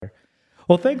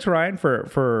Well, thanks, Ryan,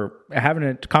 for having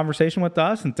a conversation with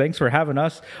us, and thanks for having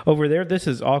us over there. This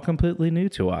is all completely new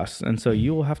to us, and so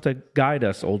you will have to guide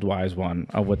us, old wise one,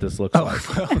 of what this looks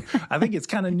like. Well, I think it's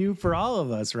kind of new for all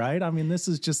of us, right? I mean, this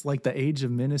is just like the age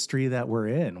of ministry that we're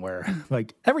in, where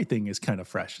like everything is kind of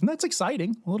fresh, and that's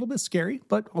exciting, a little bit scary,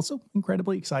 but also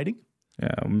incredibly exciting. Yeah,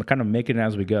 I'm kind of making it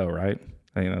as we go, right?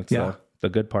 I think that's the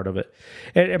good part of it.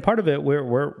 And part of it,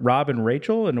 we're Rob and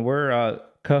Rachel, and we're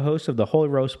co-hosts of the Holy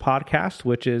Roast podcast,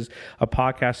 which is a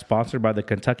podcast sponsored by the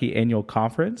Kentucky Annual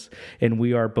Conference. And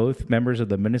we are both members of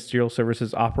the Ministerial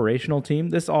Services operational team.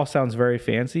 This all sounds very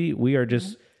fancy. We are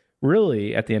just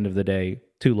really, at the end of the day,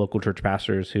 two local church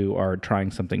pastors who are trying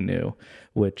something new,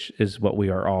 which is what we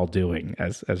are all doing,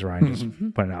 as Ryan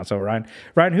just pointed out. So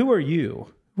Ryan, who are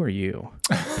you? Who are you?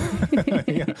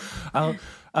 Yeah.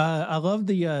 I love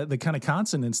the kind of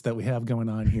consonants that we have going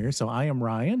on here. So I am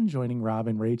Ryan, joining Rob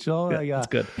and Rachel. Yeah, that's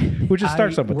good. We'll just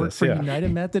start something with this. I work for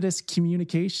United Methodist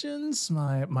Communications.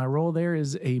 My role there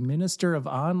is a minister of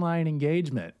online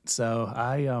engagement. So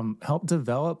I help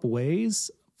develop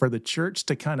ways for the church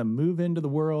to kind of move into the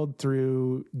world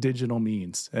through digital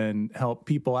means and help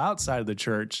people outside of the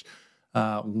church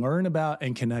learn about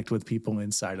and connect with people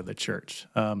inside of the church.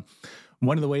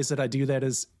 One of the ways that I do that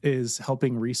is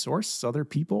helping resource other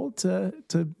people to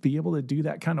be able to do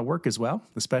that kind of work as well,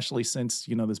 especially since,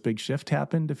 this big shift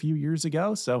happened a few years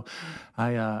ago. So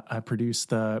I produce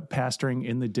the Pastoring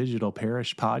in the Digital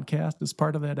Parish podcast as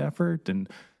part of that effort, and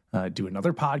do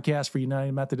another podcast for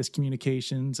United Methodist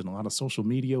Communications, and a lot of social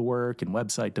media work and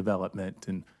website development,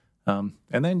 and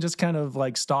then just kind of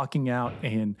like stalking out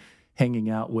and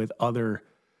hanging out with other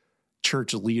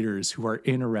church leaders who are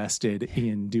interested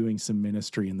in doing some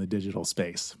ministry in the digital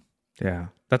space. Yeah,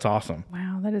 that's awesome.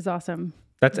 Wow, that is awesome.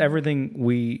 That's everything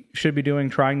we should be doing,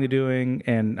 trying to doing,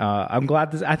 and I'm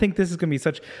glad I think this is going to be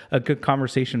such a good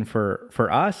conversation for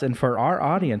us and for our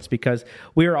audience, because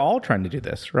we are all trying to do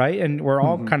this, right? And we're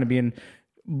all kind of being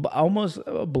almost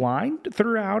blind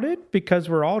throughout it, because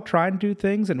we're all trying to do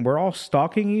things, and we're all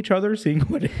stalking each other, seeing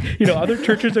what other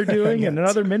churches are doing yes. and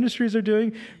other ministries are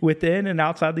doing within and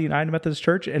outside the United Methodist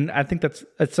Church. And I think it's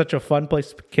such a fun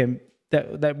place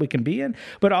that we can be in,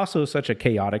 but also such a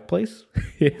chaotic place,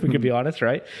 if we can be honest,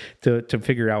 right? To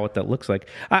figure out what that looks like.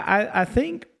 I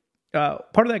think part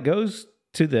of that goes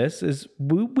to this is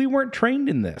we weren't trained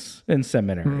in this in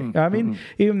seminary. I mean,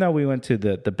 even though we went to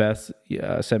the best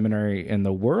seminary in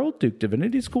the world, Duke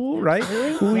Divinity School, right?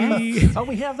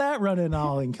 We have that running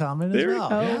all in common as well.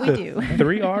 Oh, we do.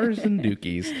 3 R's and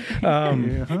Dukies.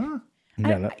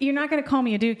 You're not going to call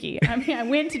me a Dookie. I mean, I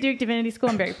went to Duke Divinity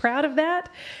School. I'm very proud of that,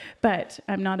 but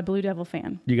I'm not a Blue Devil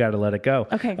fan. You got to let it go.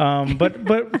 Okay.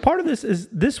 But part of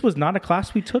this was not a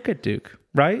class we took at Duke,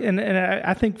 right? And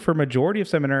I think for majority of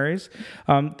seminaries,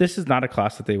 this is not a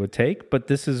class that they would take, but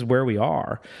this is where we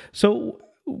are. So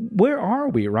where are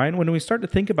we, Ryan? When we start to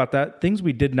think about that, things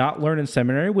we did not learn in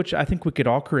seminary, which I think we could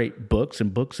all create books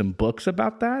and books and books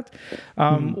about that.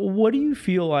 What do you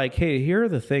feel like, hey, here are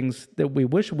the things that we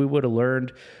wish we would have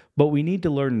learned, but we need to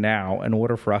learn now in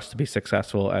order for us to be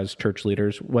successful as church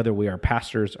leaders, whether we are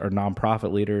pastors or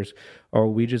nonprofit leaders, or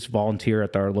we just volunteer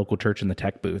at our local church in the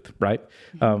tech booth, right?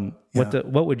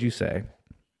 What would you say?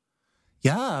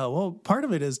 Yeah, well, part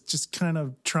of it is just kind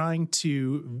of trying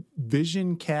to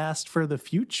vision cast for the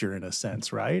future in a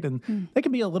sense, right? And that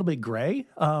can be a little bit gray,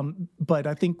 but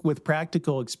I think with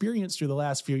practical experience through the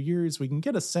last few years, we can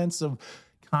get a sense of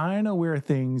kind of where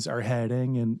things are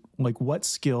heading and like what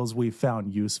skills we've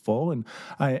found useful. And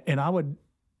I would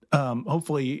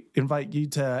hopefully invite you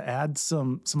to add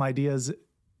some ideas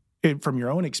from your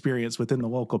own experience within the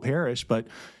local parish. But,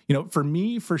 for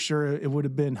me, for sure, it would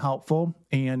have been helpful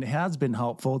and has been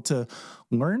helpful to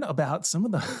learn about some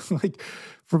of the, like,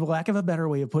 for lack of a better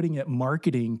way of putting it,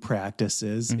 marketing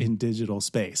practices in digital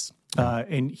space.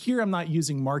 And here I'm not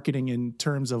using marketing in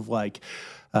terms of like,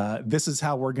 this is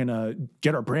how we're going to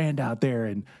get our brand out there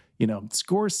and,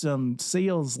 score some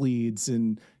sales leads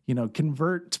and,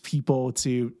 convert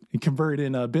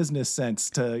in a business sense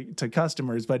to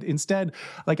customers. But instead,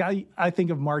 like I think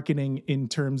of marketing in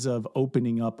terms of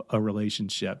opening up a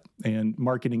relationship, and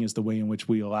marketing is the way in which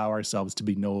we allow ourselves to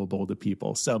be knowable to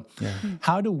people. So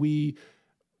how do we,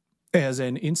 as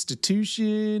an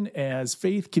institution, as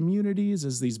faith communities,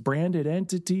 as these branded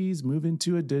entities, move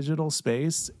into a digital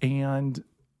space and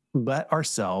let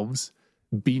ourselves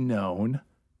be known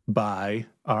by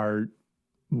our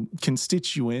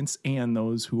constituents and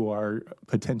those who are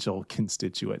potential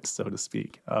constituents, so to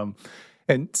speak.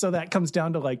 And so that comes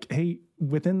down to like, hey,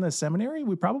 within the seminary,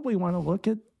 we probably want to look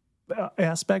at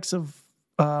aspects of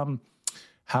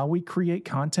how we create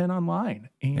content online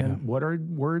and what are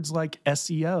words like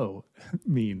SEO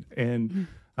mean, and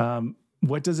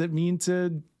what does it mean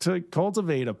to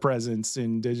cultivate a presence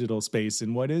in digital space,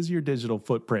 and what is your digital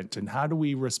footprint, and how do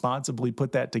we responsibly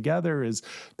put that together as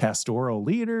pastoral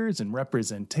leaders and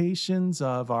representations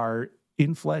of our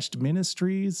infleshed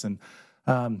ministries? And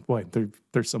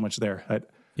there's so much there.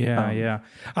 Yeah.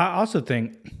 I also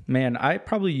think, man, I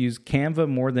probably use Canva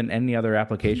more than any other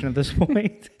application at this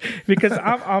point because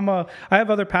I have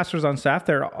other pastors on staff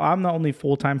there. I'm the only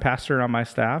full-time pastor on my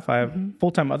staff. I have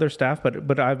full-time other staff,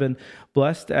 but I've been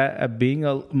blessed at being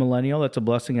a millennial. That's a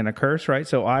blessing and a curse, right?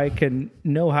 So I can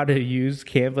know how to use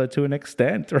Canva to an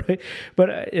extent, right?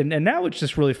 But and now it's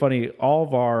just really funny. All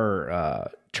of our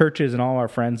churches and all our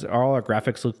friends, all our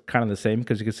graphics look kind of the same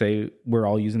because you could say we're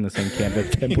all using the same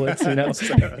Canva templates, you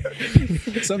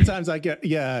know? Sometimes I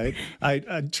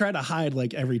try to hide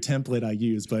like every template I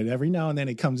use, but every now and then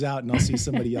it comes out and I'll see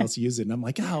somebody else use it and I'm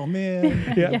like, oh man.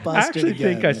 I actually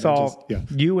think I saw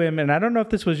UM, and I don't know if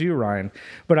this was you, Ryan,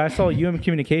 but I saw UM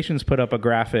Communications put up a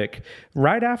graphic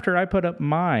right after I put up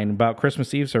mine about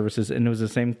Christmas Eve services, and it was the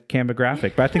same Canva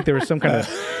graphic, but I think there was some kind of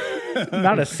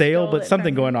not a sale, but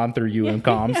something going on through UM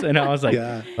Comms. And I was like,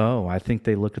 oh, I think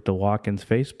they look at the Watkins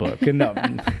Facebook. And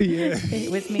it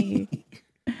was me.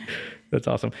 That's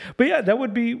awesome. But yeah, that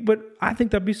would be, but I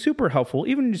think that'd be super helpful.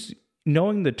 Even just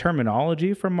knowing the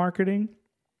terminology from marketing,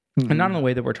 and not in the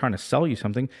way that we're trying to sell you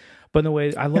something, but in the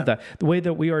way, I love that, the way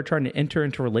that we are trying to enter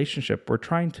into a relationship, we're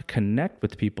trying to connect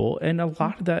with people. And a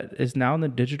lot of that is now in the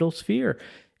digital sphere.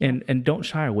 And don't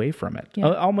shy away from it.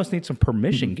 I almost need some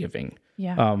permission giving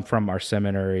from our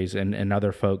seminaries and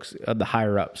other folks, the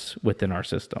higher ups within our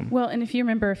system. Well, and if you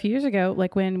remember a few years ago,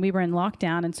 like when we were in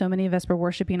lockdown and so many of us were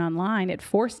worshiping online, it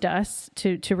forced us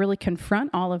to really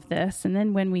confront all of this. And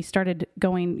then when we started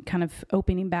going kind of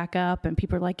opening back up and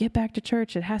people were like, get back to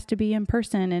church, it has to be in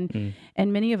person.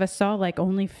 And many of us saw like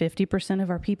only 50% of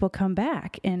our people come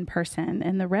back in person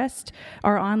and the rest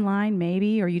are online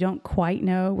maybe, or you don't quite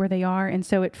know where they are. And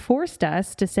so it forced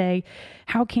us to say,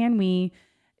 how can we,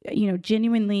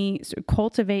 genuinely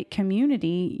cultivate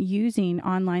community using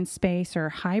online space or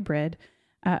hybrid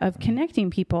of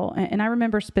connecting people? And I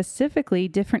remember specifically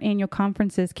different annual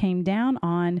conferences came down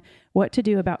on what to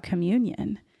do about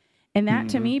communion. And that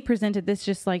to me presented this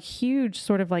just like huge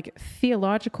sort of like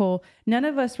theological, none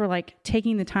of us were like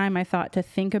taking the time, I thought, to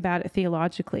think about it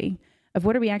theologically of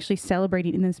what are we actually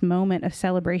celebrating in this moment of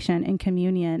celebration and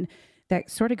communion that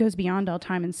sort of goes beyond all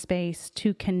time and space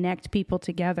to connect people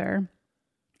together.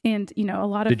 And, a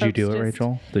lot of folks... Did you do it,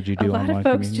 Rachel? Did you do online communion? A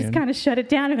lot of folks just kind of shut it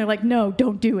down and they're like, no,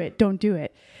 don't do it. Don't do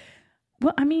it.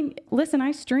 Well, I mean, listen,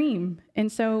 I stream.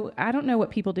 And so I don't know what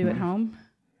people do at home,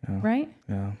 right?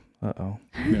 Yeah. Uh-oh.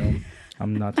 No.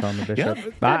 I'm not telling the bishop.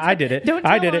 Yep. I did it. Don't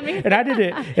tell I did it. me. And I did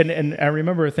it. And I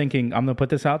remember thinking, I'm going to put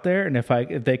this out there. And if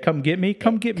they come get me,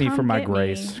 come get me for my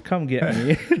grace. Come get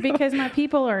me. Because my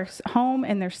people are home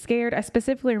and they're scared. I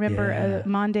specifically remember a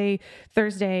Monday,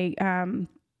 Thursday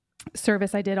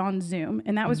service I did on Zoom.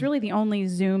 And that was really the only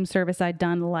Zoom service I'd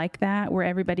done like that, where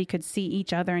everybody could see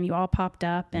each other and you all popped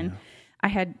up. And I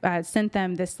had sent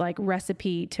them this like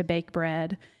recipe to bake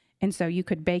bread. And so you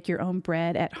could bake your own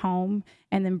bread at home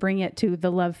and then bring it to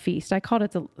the love feast. I called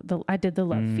it I did the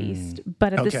love feast.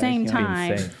 But at the same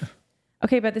time,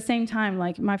 but at the same time,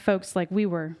 like my folks, like they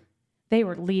were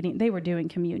doing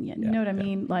communion. You know what I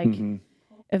mean? Like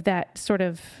of that sort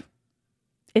of,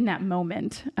 in that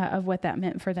moment of what that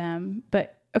meant for them.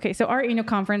 But okay, so our annual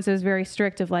conference is very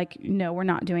strict of like, no, we're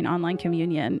not doing online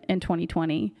communion in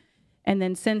 2020. And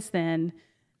then since then,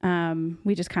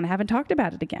 we just kind of haven't talked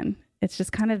about it again. It's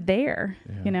just kind of there,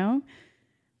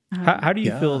 How do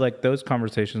you feel like those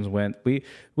conversations went? We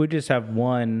just have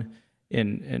one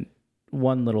in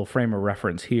one little frame of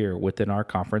reference here within our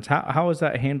conference. How is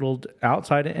that handled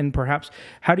outside? And perhaps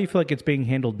how do you feel like it's being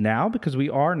handled now? Because we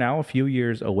are now a few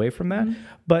years away from that,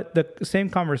 but the same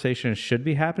conversation should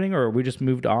be happening, or we just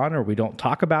moved on, or we don't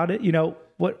talk about it.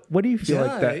 What do you feel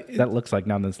like that looks like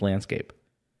now in this landscape?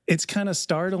 It's kind of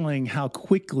startling how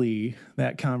quickly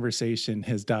that conversation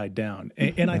has died down.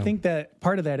 And I think that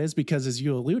part of that is because, as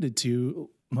you alluded to,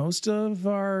 most of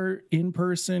our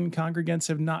in-person congregants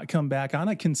have not come back on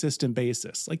a consistent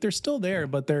basis. Like they're still there,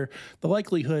 but the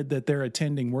likelihood that they're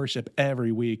attending worship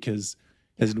every week has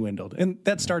dwindled. And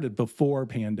that started before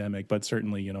pandemic, but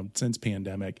certainly, since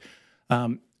pandemic.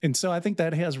 And so I think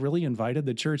that has really invited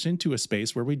the church into a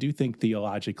space where we do think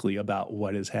theologically about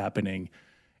what is happening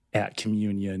at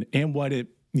communion and what it,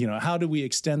 how do we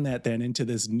extend that then into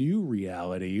this new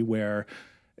reality where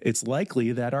it's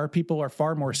likely that our people are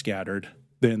far more scattered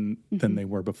than they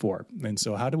were before. And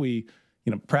so how do we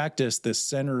practice this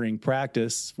centering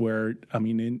practice where, I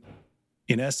mean,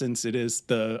 in essence, it is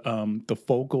the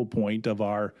focal point of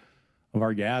our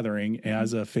gathering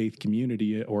as a faith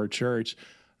community or a church,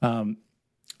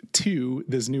 to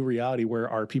this new reality where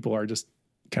our people are just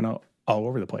kind of all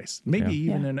over the place, maybe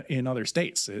even in other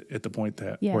states at the point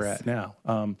that we're at now.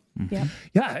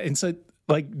 And so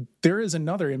like there is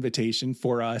another invitation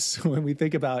for us when we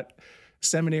think about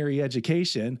seminary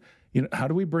education. How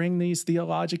do we bring these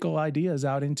theological ideas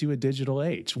out into a digital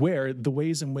age where the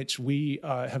ways in which we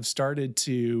have started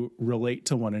to relate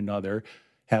to one another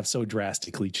have so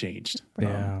drastically changed?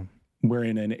 We're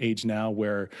in an age now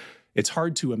where it's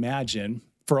hard to imagine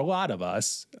for a lot of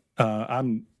us.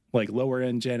 I'm like lower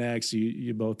end Gen X.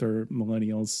 You both are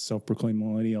millennials, self-proclaimed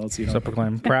millennials.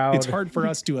 Self-proclaimed proud. It's hard for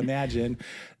us to imagine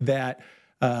that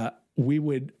we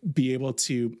would be able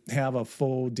to have a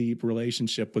full, deep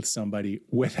relationship with somebody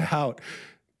without,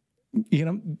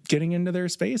 getting into their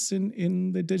space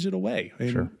in the digital way,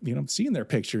 and seeing their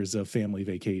pictures of family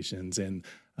vacations and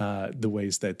the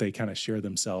ways that they kind of share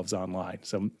themselves online.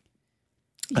 So,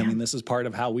 I mean, this is part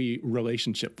of how we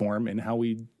relationship form and how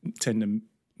we tend to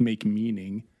make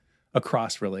meaning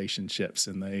across relationships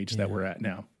in the age that we're at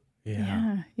now.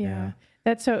 Yeah.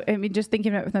 That's so, I mean, just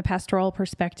thinking about it from the pastoral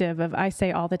perspective of, I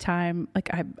say all the time, like,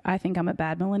 I think I'm a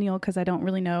bad millennial because I don't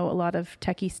really know a lot of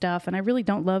techie stuff and I really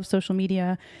don't love social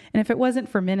media. And if it wasn't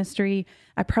for ministry,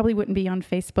 I probably wouldn't be on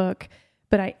Facebook,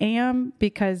 but I am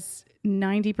because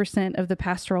 90% of the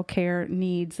pastoral care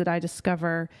needs that I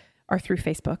discover are through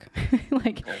Facebook.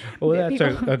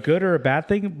 That's a good or a bad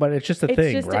thing, but it's just a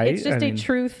thing, right? It's just a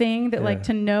true thing that like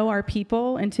to know our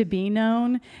people and to be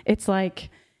known, it's like,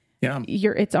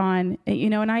 it's on,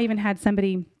 and I even had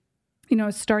somebody,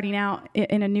 starting out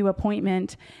in a new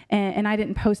appointment and I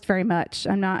didn't post very much.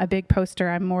 I'm not a big poster.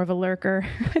 I'm more of a lurker.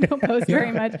 I don't post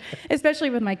very much, especially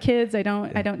with my kids. I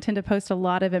don't tend to post a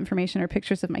lot of information or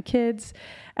pictures of my kids.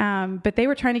 But they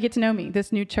were trying to get to know me,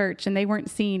 this new church, and they weren't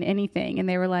seeing anything. And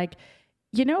they were like,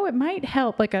 it might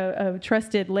help, like a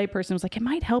trusted layperson was like, it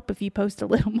might help if you post a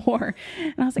little more.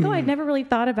 And I was like, I'd never really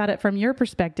thought about it from your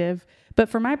perspective. But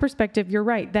from my perspective, you're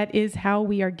right. That is how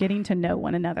we are getting to know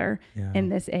one another in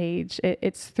this age.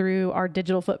 It's through our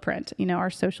digital footprint, our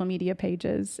social media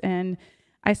pages. And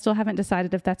I still haven't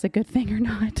decided if that's a good thing or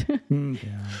not.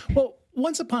 Well,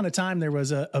 once upon a time, there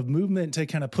was a movement to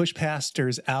kind of push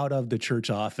pastors out of the church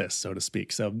office, so to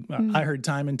speak. So I heard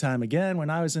time and time again when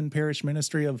I was in parish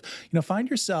ministry of, find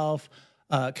yourself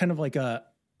kind of like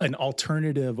an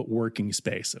alternative working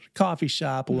space, a coffee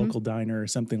shop, a local diner, or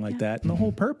something like that. And the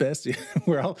whole purpose,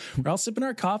 we're all sipping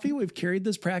our coffee. We've carried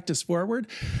this practice forward.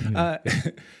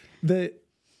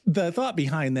 The thought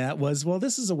behind that was, well,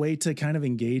 this is a way to kind of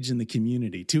engage in the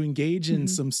community, to engage in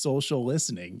some social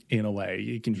listening in a way.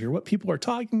 You can hear what people are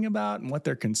talking about and what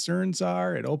their concerns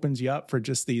are. It opens you up for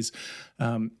just these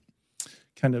kind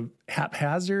of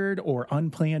haphazard or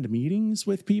unplanned meetings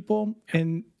with people.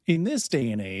 And in this day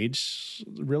and age,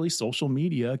 really social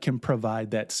media can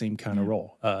provide that same kind of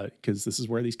role because this is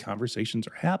where these conversations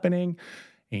are happening.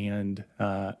 And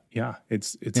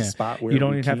it's a spot where you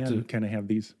don't we even can have to kind of have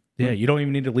these. Yeah, you don't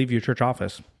even need to leave your church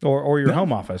office or your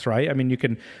home office, right? I mean, you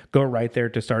can go right there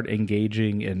to start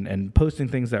engaging and posting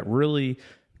things that really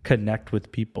connect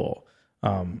with people.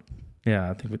 I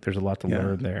think there's a lot to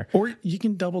learn there. Or you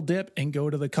can double dip and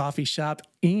go to the coffee shop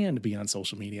and be on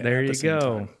social media. There you go.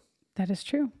 Time. That is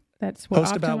true. That's what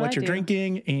post about what you're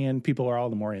drinking, and people are all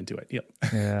the more into it. Yep.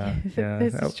 Yeah.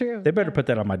 This is true. They better put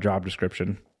that on my job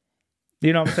description.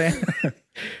 You know what I'm saying?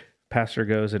 Pastor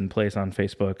goes and plays on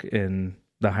Facebook in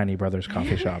the Heine Brothers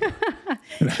coffee shop.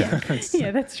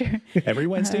 That's true. Every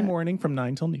Wednesday morning from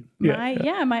 9 till noon.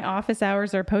 My office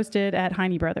hours are posted at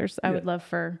Heine Brothers. I would love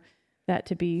for that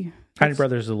to be. Heine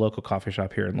Brothers is a local coffee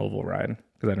shop here in Louisville, Ryan,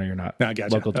 because I know you're not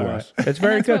local to us. It's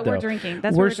very good, though. We're drinking.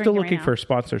 We're still looking for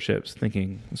sponsorships.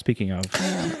 Speaking of,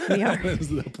 we are.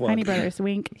 Heine Brothers,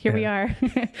 wink. Here we are.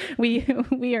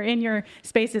 we are in your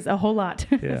spaces a whole lot.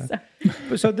 Yeah.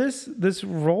 So this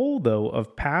role though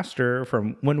of pastor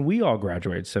from when we all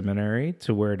graduated seminary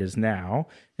to where it is now,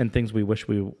 and things we wish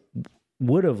we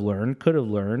would have learned, could have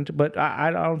learned, but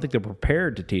I don't think they're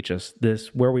prepared to teach us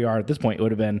this. Where we are at this point, it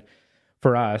would have been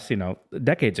for us,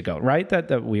 decades ago, right?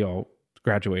 That we all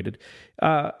graduated.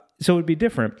 So it would be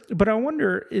different. But I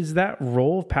wonder, is that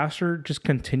role of pastor just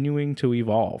continuing to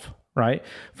evolve, right?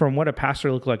 From what a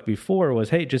pastor looked like before was,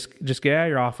 hey, just get out of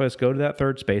your office, go to that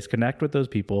third space, connect with those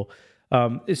people.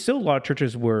 It's still a lot of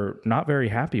churches were not very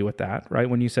happy with that, right?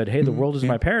 When you said, hey, the world is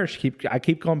my parish, I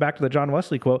keep going back to the John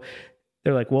Wesley quote.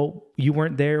 they're like, well, you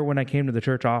weren't there when I came to the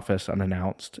church office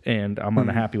unannounced, and I'm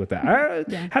unhappy with that.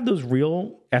 I had those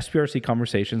real SPRC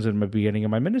conversations in the beginning of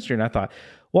my ministry, and I thought,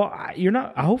 well,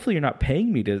 hopefully you're not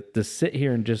paying me to sit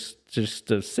here and just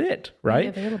to sit,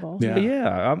 right? Be available.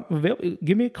 Yeah.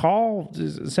 Give me a call,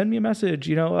 send me a message,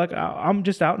 like I'm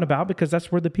just out and about because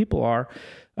that's where the people are.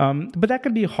 But that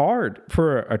can be hard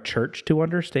for a church to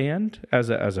understand as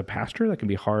a pastor. That can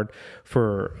be hard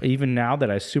for, even now that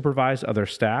I supervise other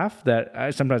staff,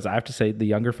 that sometimes I have to say, the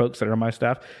younger folks that are on my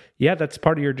staff, yeah, that's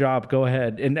part of your job. Go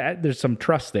ahead. And there's some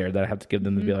trust there that I have to give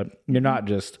them to be like, you're not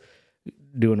just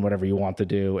doing whatever you want to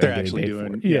do. They're actually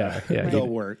doing the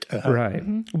work. Right.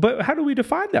 Mm-hmm. But how do we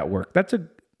define that work?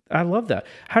 I love that.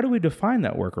 How do we define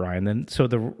that work, Ryan? Then, so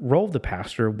the role of the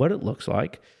pastor, what it looks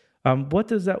like, what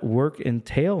does that work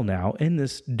entail now in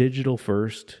this digital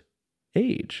first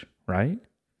age, right?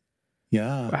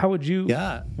 Yeah. How would you,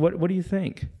 what do you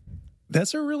think?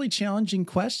 That's a really challenging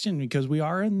question, because we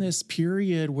are in this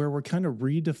period where we're kind of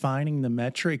redefining the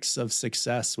metrics of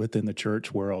success within the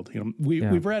church world.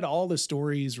 We've read all the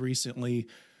stories recently,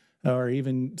 or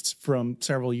even from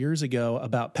several years ago,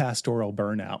 about pastoral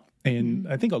burnout. And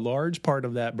I think a large part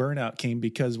of that burnout came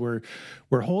because we're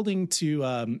holding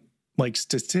to like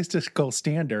statistical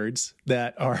standards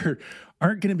that aren't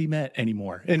going to be met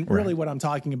anymore. And really what I'm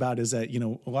talking about is that,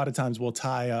 a lot of times we'll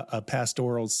tie a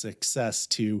pastoral success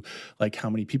to like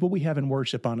how many people we have in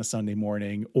worship on a Sunday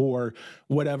morning, or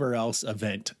whatever else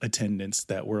event attendance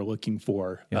that we're looking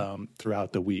for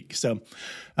throughout the week. So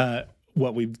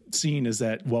what we've seen is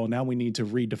that, well, now we need to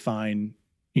redefine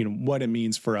what it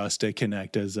means for us to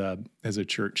connect as a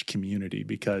church community,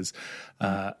 because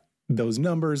those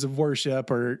numbers of worship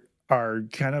are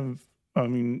kind of, I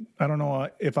don't know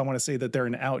if I want to say that they're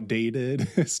an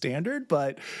outdated standard,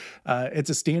 but it's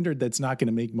a standard that's not going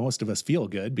to make most of us feel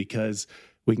good, because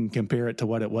we can compare it to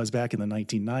what it was back in the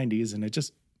 1990s, and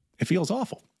it feels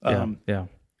awful. You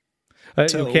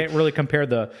can't really compare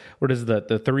the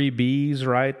 3 B's,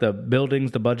 right? The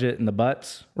buildings, the budget, and the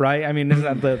butts, right?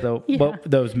 Isn't that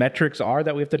what those metrics are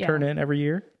that we have to turn in every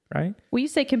year? Right. Well, you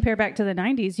say compare back to the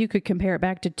 90s, you could compare it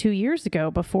back to 2 years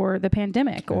ago before the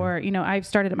pandemic, or, I've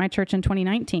started at my church in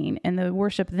 2019, and the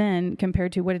worship then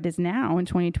compared to what it is now in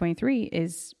 2023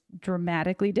 is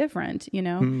dramatically different,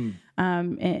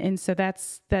 and so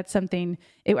that's something.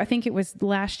 I think it was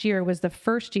last year was the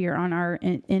first year on our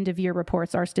end of year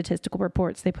reports, our statistical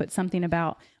reports, they put something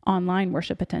about online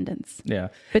worship attendance. Yeah.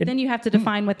 But then you have to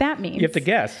define what that means. You have to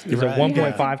guess. Is it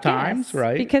 1.5 times,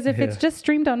 right? Because if it's just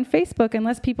streamed on Facebook,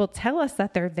 unless people tell us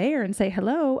that they're there and say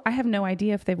hello, I have no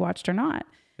idea if they've watched or not.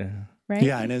 Yeah. Right?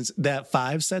 Yeah, and is that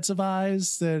 5 sets of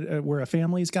eyes that where a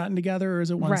family's gotten together, or is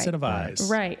it one set of eyes?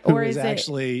 Right. Or is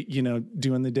actually,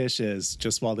 doing the dishes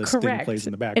just while this thing plays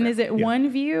in the background? And is it one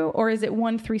view, or is it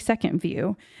 1 3-second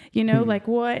view? Like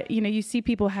what, you see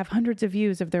people have hundreds of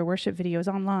views of their worship videos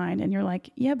online, and you're like,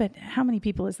 yeah, but how many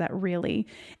people is that really?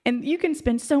 And you can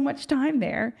spend so much time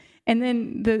there. And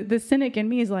then the cynic in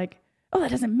me is like, oh,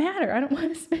 that doesn't matter. I don't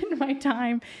want to spend my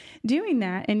time doing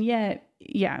that. And yet,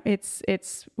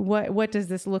 it's what does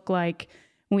this look like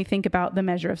when we think about the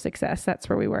measure of success? That's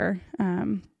where we were.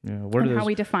 How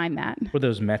we define that. What are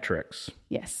those metrics?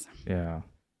 Yes. Yeah.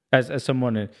 As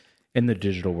someone in the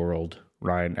digital world,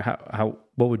 Ryan,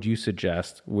 what would you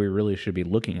suggest we really should be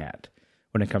looking at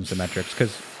when it comes to metrics?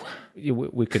 Because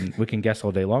we can guess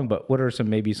all day long, but what are some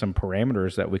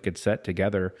parameters that we could set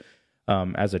together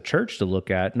as a church to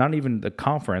look at, not even the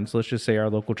conference, let's just say our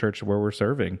local church where we're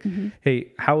serving. Mm-hmm.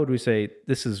 Hey, how would we say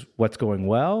this is what's going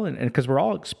well? And because we're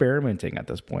all experimenting at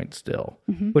this point still,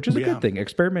 which is a good thing.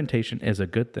 Experimentation is a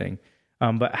good thing.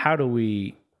 But how do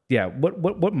we,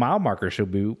 what mile markers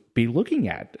should we be looking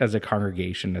at as a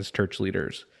congregation, as church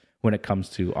leaders, when it comes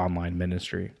to online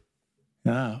ministry?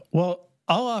 Well,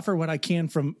 I'll offer what I can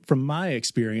from my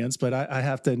experience, but I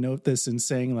have to note this in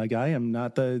saying, like, I am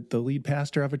not the lead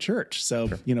pastor of a church. So,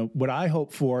 sure. What I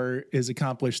hope for is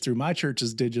accomplished through my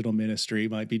church's digital ministry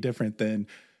might be different than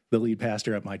the lead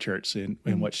pastor at my church and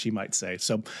what she might say.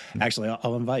 So actually,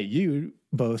 I'll invite you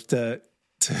both to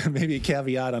maybe a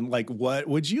caveat on, like, what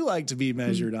would you like to be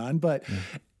measured on? But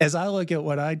as I look at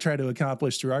what I try to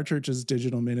accomplish through our church's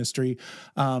digital ministry,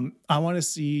 I want to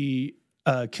see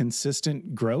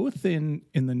consistent growth in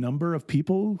the number of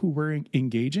people who we're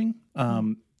engaging.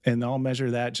 And I'll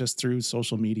measure that just through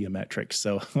social media metrics.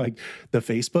 So like the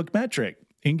Facebook metric,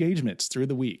 engagements through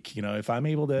the week. If I'm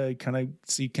able to kind of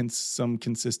see some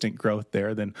consistent growth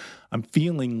there, then I'm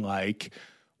feeling like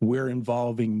we're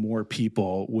involving more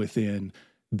people within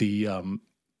the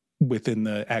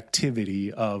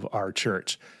activity of our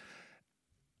church.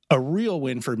 A real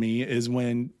win for me is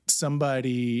when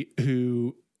somebody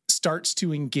who starts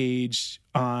to engage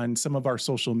on some of our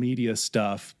social media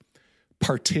stuff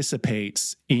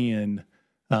participates in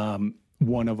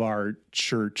one of our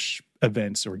church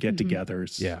events or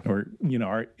get-togethers, or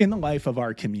are in the life of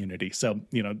our community. So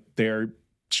they're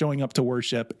showing up to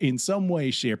worship in some way,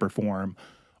 shape, or form,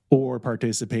 or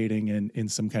participating in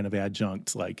some kind of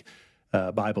adjunct like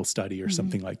Bible study or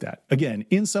something like that. Again,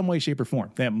 in some way, shape, or form.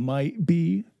 That might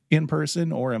be in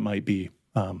person, or it might be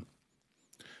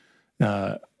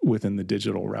within the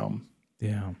digital realm.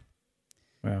 Yeah.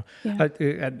 Well,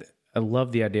 I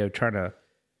love the idea of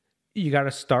you got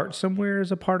to start somewhere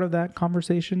as a part of that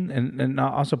conversation. And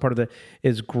also part of it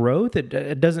is growth.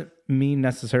 It doesn't mean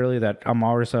necessarily that I'm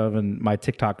all of a sudden my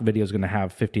TikTok video is going to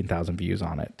have 15,000 views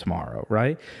on it tomorrow,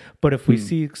 right? But if we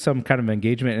see some kind of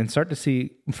engagement and start to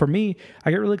see, for me,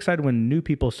 I get really excited when new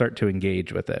people start to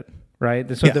engage with it, right?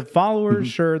 So the followers,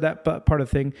 sure, that part of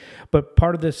the thing, but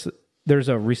part of this, there's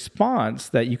a response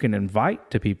that you can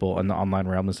invite to people in the online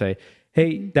realm and say,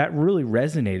 hey, that really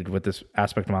resonated with this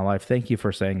aspect of my life. Thank you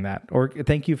for saying that. Or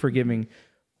thank you for giving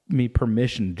me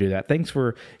permission to do that. Thanks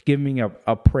for giving me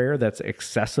a prayer that's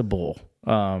accessible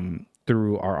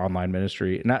through our online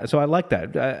ministry. And so I like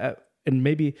that. And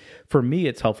maybe for me,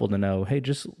 it's helpful to know, hey,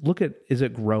 just look at, is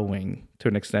it growing to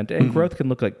an extent? And growth can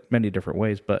look like many different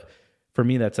ways. But for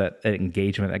me, that's that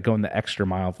engagement, that going the extra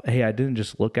mile. Hey, I didn't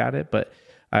just look at it, but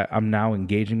I'm now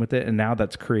engaging with it, and now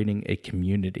that's creating a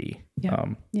community.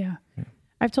 Yeah.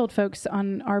 I've told folks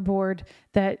on our board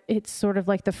that it's sort of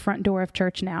like the front door of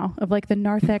church now, of like the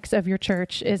narthex of your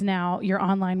church is now your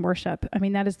online worship. I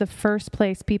mean, that is the first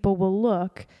place people will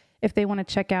look if they want to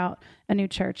check out a new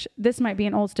church. This might be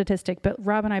an old statistic, but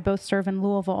Rob and I both serve in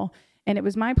Louisville, and it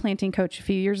was my planting coach a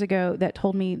few years ago that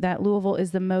told me that Louisville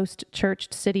is the most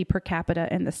churched city per capita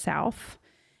in the South.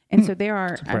 And so there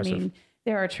are,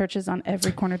 there are churches on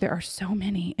every corner. There are so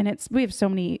many, and we have so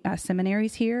many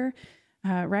seminaries here,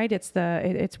 right?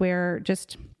 It's where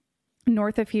just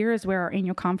north of here is where our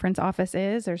annual conference office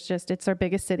is. It's our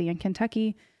biggest city in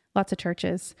Kentucky. Lots of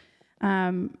churches,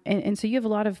 and so you have a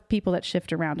lot of people that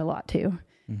shift around a lot too.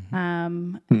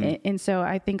 And so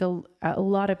I think a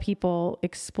lot of people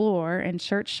explore and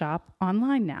church shop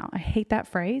online now. I hate that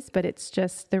phrase, but it's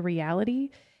just the reality.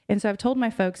 And so I've told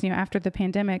my folks, after the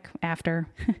pandemic,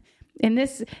 in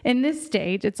this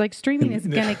stage, it's like streaming is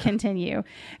going to continue.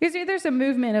 Because there's a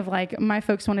movement of like, my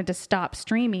folks wanted to stop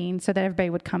streaming so that everybody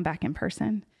would come back in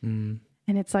person. And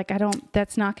it's like,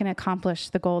 that's not going to accomplish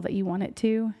the goal that you want it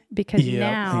to, because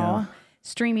now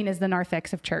streaming is the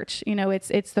narthex of church.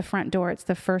 It's the front door. It's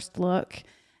the first look.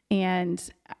 And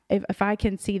if I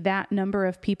can see that number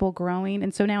of people growing,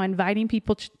 and so now inviting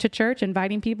people to church,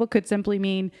 inviting people could simply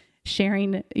mean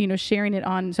sharing it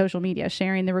on social media,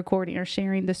 sharing the recording or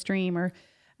sharing the stream, or,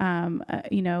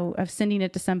 of sending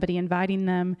it to somebody, inviting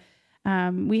them.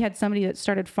 We had somebody that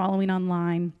started following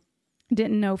online,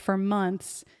 didn't know for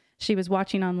months she was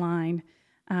watching online.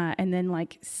 And then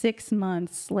like 6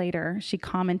 months later, she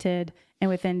commented, and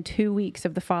within 2 weeks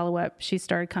of the follow-up, she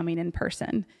started coming in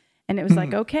person. And it was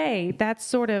like, okay, that's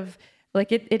sort of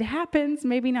like it happens,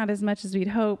 maybe not as much as we'd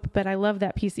hope, but I love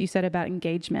that piece that you said about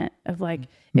engagement of like,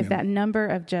 if that number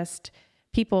of just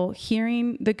people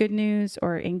hearing the good news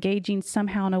or engaging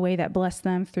somehow in a way that blessed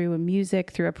them through a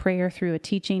music, through a prayer, through a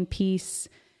teaching piece.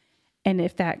 And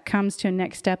if that comes to a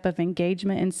next step of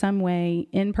engagement in some way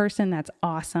in person, that's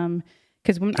awesome.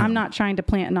 Because I'm not trying to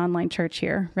plant an online church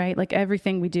here, right? Like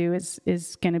everything we do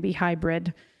is going to be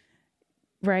hybrid,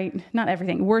 right? Not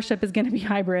everything. Worship is going to be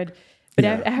hybrid. But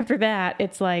after that,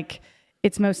 it's like,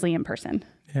 it's mostly in person.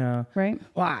 Yeah. Right?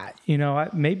 Well,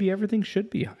 maybe everything should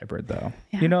be hybrid though.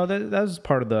 Yeah. That was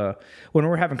part of when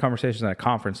we're having conversations at a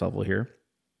conference level here,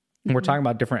 and we're talking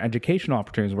about different educational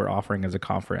opportunities we're offering as a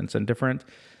conference and different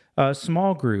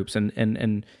small groups.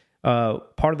 And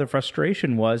part of the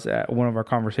frustration was at one of our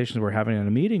conversations we're having in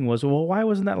a meeting was, well, why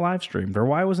wasn't that live streamed? Or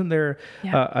why wasn't there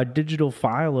a digital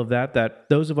file of that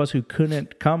those of us who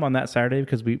couldn't come on that Saturday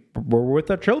because we were with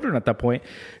our children at that point,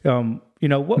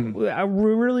 I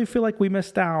really feel like we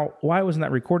missed out. Why wasn't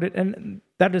that recorded? And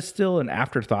that is still an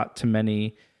afterthought to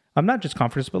many, not just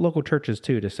conferences, but local churches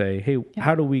too, to say, hey,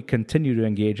 how do we continue to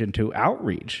engage into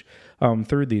outreach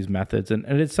through these methods? And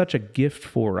it's such a gift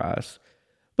for us.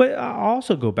 But I'll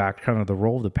also go back to kind of the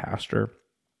role of the pastor.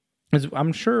 As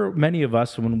I'm sure many of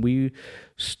us, when we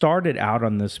started out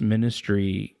on this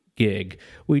ministry gig,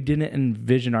 we didn't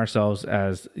envision ourselves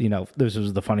as, this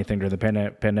was the funny thing during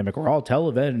the pandemic, we're all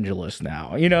televangelists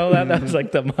now. That was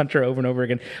like the mantra over and over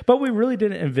again. But we really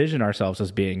didn't envision ourselves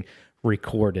as being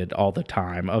recorded all the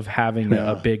time, of having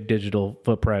a big digital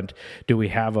footprint? Do we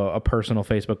have a personal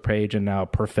Facebook page and now a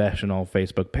professional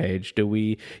Facebook page? Do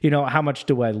we, how much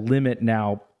do I limit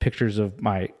now pictures of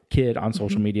my kid on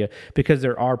social media because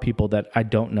there are people that I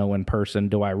don't know in person?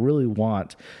 Do I really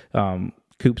want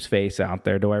Coop's face out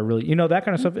there? Do I really, that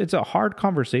kind of stuff? It's a hard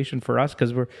conversation for us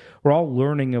because we're all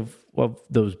learning of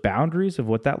those boundaries of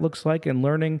what that looks like, and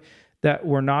learning that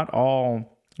we're not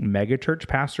all mega church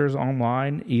pastors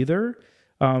online either.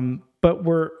 But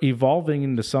we're evolving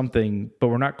into something, but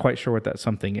we're not quite sure what that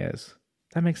something is.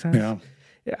 That makes sense? Yeah.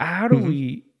 How do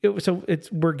we,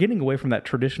 we're getting away from that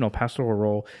traditional pastoral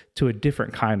role to a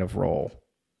different kind of role.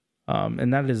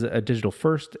 And that is a digital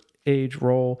first age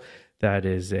role. That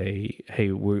is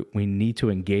we need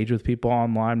to engage with people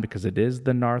online because it is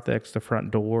the narthex, the front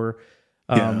door.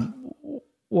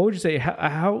 What would you say?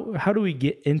 How do we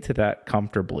get into that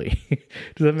comfortably?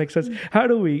 Does that make sense? How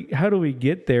do we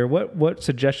get there? What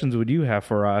suggestions would you have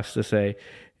for us to say,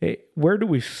 hey, where do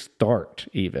we start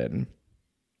even?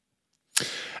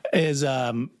 Is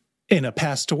in a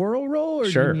pastoral role, or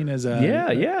sure. do you mean as a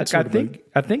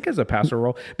I think as a pastoral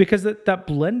role, because that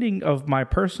blending of my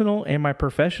personal and my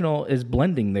professional is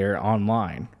blending there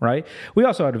online, right? We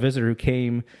also had a visitor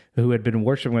who had been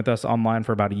worshiping with us online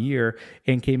for about a year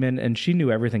and came in, and she knew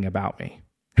everything about me.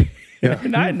 Yeah.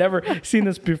 And I had never seen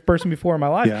this person before in my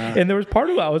life. Yeah. And there was part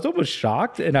of it, I was almost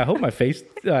shocked, and I hope my face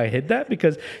hid that,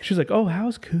 because she was like, oh,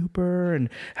 how's Cooper? And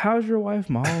how's your wife,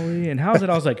 Molly? And how's it?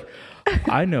 I was like,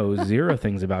 I know zero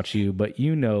things about you, but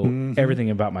you know everything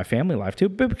about my family life too.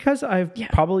 But because I've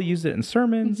probably used it in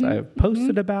sermons, I've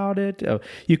posted about it.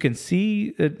 You can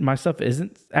see that my stuff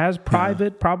isn't as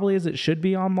private probably as it should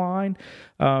be online.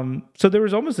 So there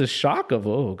was almost this shock of,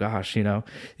 oh gosh,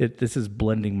 this is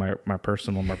blending my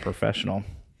personal, my professional.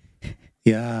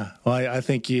 Yeah. Well, I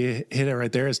think you hit it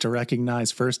right there, is to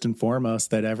recognize first and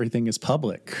foremost that everything is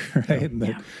public, right? And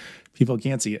that people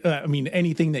can't see it. I mean,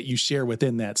 anything that you share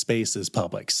within that space is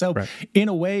public. So in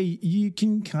a way, you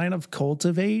can kind of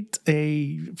cultivate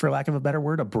for lack of a better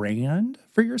word, a brand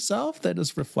for yourself that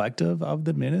is reflective of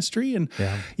the ministry. And,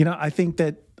 I think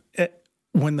that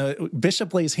when the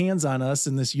bishop lays hands on us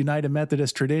in this United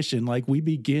Methodist tradition, like, we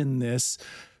begin this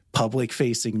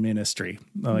public-facing ministry.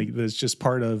 Like, that's just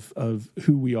part of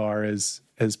who we are as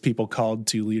people called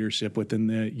to leadership within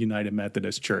the United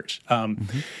Methodist Church.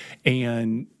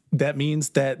 And that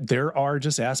means that there are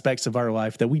just aspects of our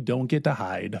life that we don't get to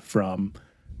hide from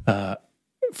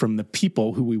the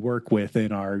people who we work with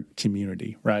in our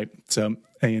community, right? So,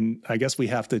 and I guess we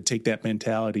have to take that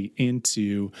mentality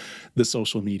into the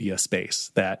social media space,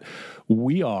 that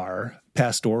we are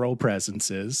pastoral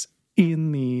presences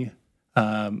in the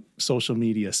social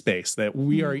media space, that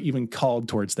we are even called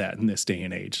towards that in this day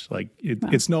and age. Like,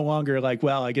 it's no longer like,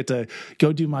 well, I get to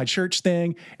go do my church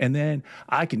thing, and then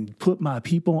I can put my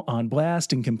people on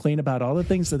blast and complain about all the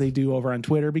things that they do over on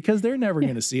Twitter, because they're never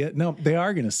going to see it. No, they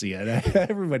are going to see it.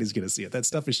 Everybody's going to see it. That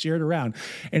stuff is shared around.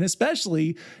 And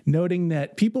especially noting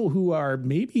that people who are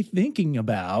maybe thinking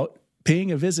about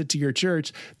paying a visit to your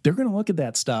church, they're going to look at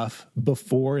that stuff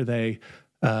before they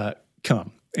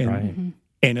come. And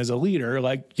And as a leader,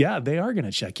 they are going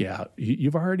to check you out.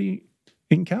 You've already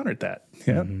encountered that.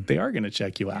 Yeah, they are going to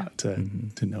check you out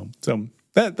to know. So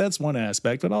that's one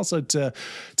aspect, but also to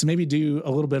maybe do a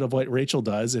little bit of what Rachel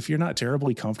does. If you're not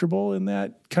terribly comfortable in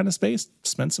that kind of space,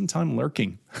 spend some time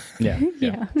lurking. Yeah.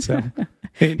 So,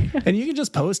 and you can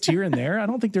just post here and there. I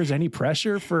don't think there's any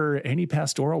pressure for any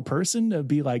pastoral person to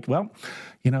be like, well,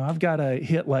 I've got to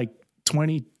hit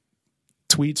 20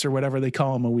 tweets or whatever they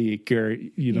call them a week, or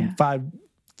 5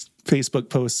 Facebook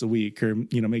posts a week, or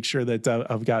make sure that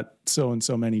I've got so and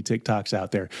so many TikToks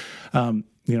out there.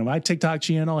 My TikTok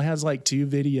channel has 2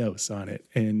 videos on it,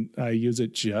 and I use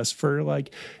it just for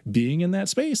being in that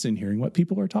space and hearing what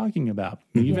people are talking about.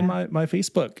 Even my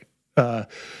Facebook,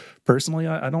 personally,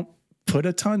 I don't put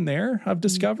a ton there. I've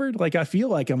discovered I feel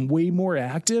like I'm way more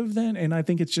active and I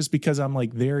think it's just because I'm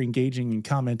there engaging and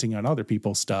commenting on other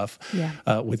people's stuff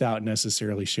without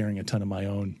necessarily sharing a ton of my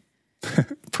own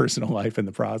personal life in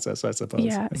the process, I suppose.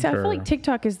 Yeah. So I feel like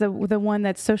TikTok is the one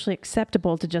that's socially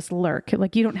acceptable to just lurk.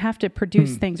 You don't have to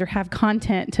produce things or have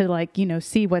content to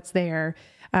see what's there.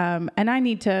 And I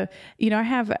need to,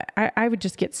 I would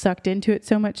just get sucked into it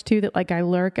so much too that I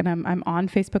lurk and I'm on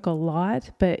Facebook a lot,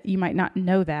 but you might not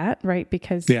know that, right?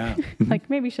 Because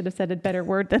maybe should have said a better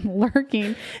word than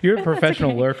lurking. You're a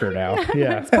professional lurker now.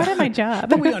 Yeah. It's part of my job.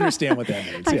 But we understand what that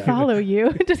means. I follow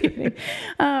you. Just kidding.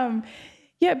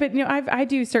 Yeah, but I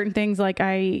do certain things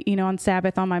on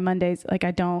Sabbath on my Mondays, I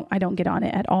don't get on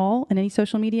it at all in any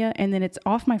social media, and then it's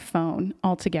off my phone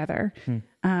altogether.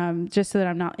 just so that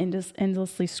I'm not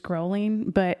endlessly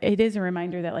scrolling. But it is a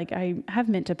reminder that like I have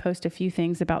meant to post a few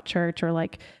things about church or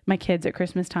like my kids at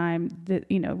Christmas time that,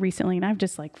 recently, and I've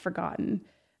just like forgotten.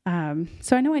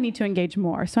 So I know I need to engage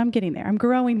more. So I'm getting there. I'm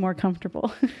growing more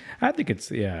comfortable. I think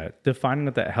it's, defining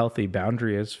what that healthy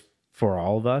boundary is for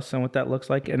all of us and what that looks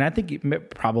like. And I think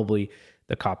probably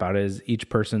the cop out is each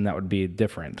person that would be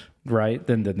different, right?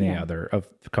 Than the other of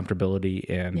comfortability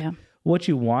and what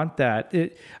you want I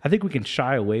think we can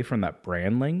shy away from that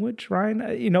brand language,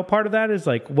 Ryan. Part of that is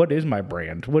like, what is my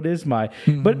brand? What is my,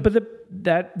 but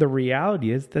the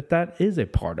reality is that is a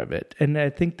part of it. And I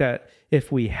think that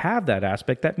if we have that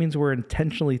aspect, that means we're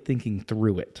intentionally thinking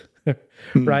through it.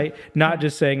 Right? Not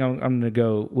just saying I'm going to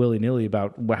go willy-nilly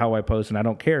about how I post and I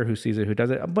don't care who sees it, who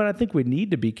does it. But I think we need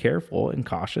to be careful and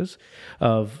cautious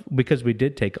because we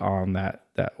did take on that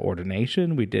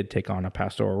ordination. We did take on a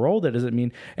pastoral role. That doesn't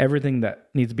mean everything that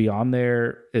needs to be on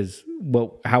there is,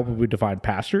 how would we define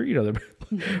pastor?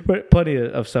 There plenty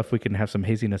of stuff we can have some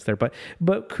haziness there.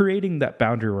 But creating that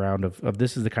boundary around of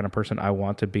this is the kind of person I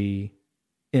want to be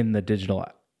in the digital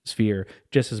sphere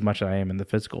just as much as I am in the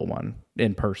physical one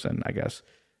in person, I guess,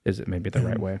 is it maybe the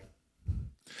right way.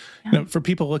 For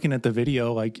people looking at the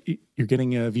video, like you're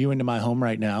getting a view into my home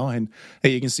right now, and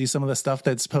you can see some of the stuff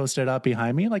that's posted up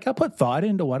behind me. Like I put thought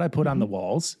into what I put on the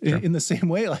walls in the same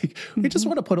way. Like we just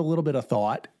want to put a little bit of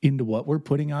thought into what we're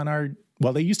putting on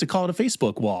they used to call it a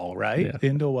Facebook wall, right? Yeah.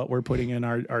 Into what we're putting in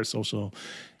our social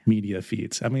media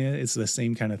feeds. I mean, it's the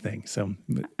same kind of thing. So,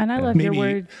 and I love your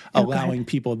word, allowing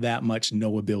people that much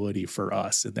knowability for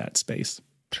us in that space.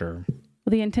 Sure.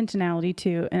 Well, the intentionality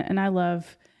too, and I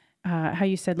love how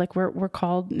you said like we're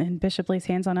called and Bishop lays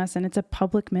hands on us, and it's a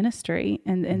public ministry,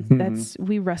 and that's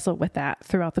we wrestle with that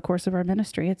throughout the course of our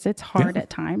ministry. It's hard at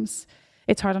times.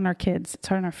 It's hard on our kids. It's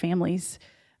hard on our families,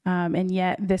 and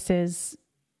yet this is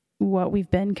what we've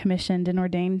been commissioned and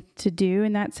ordained to do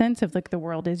in that sense of like the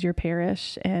world is your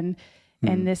parish, and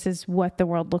this is what the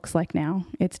world looks like now.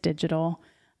 It's digital.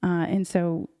 And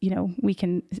so, we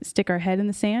can stick our head in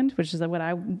the sand, which is what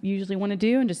I usually want to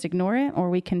do, and just ignore it, or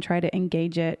we can try to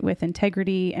engage it with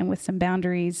integrity and with some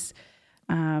boundaries,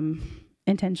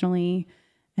 intentionally,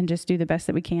 and just do the best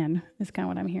that we can is kind of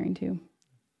what I'm hearing too.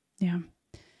 Yeah.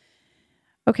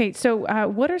 Okay. So,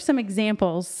 what are some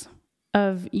examples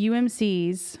of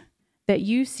UMCs that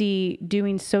you see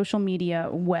doing social media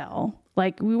well?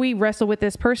 Like we wrestle with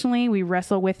this personally, we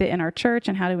wrestle with it in our church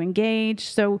and how to engage.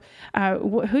 So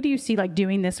who do you see like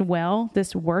doing this well,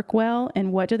 this work well,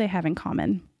 and what do they have in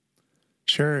common?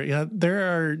 Sure. Yeah, there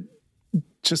are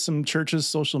just some churches'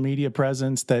 social media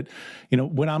presence that,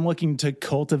 when I'm looking to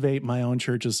cultivate my own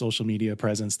church's social media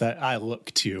presence, that I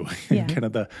look to kind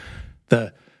of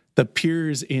the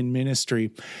peers in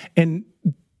ministry. And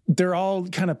they're all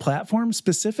kind of platform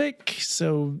specific.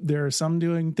 So there are some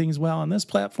doing things well on this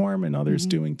platform and others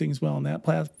doing things well on that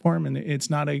platform. And it's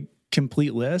not a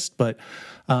complete list, but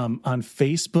on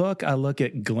Facebook, I look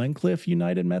at Glencliff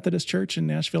United Methodist Church in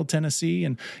Nashville, Tennessee.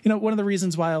 And, one of the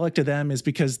reasons why I look to them is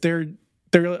because they're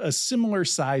a similar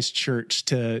sized church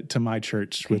to my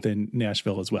church within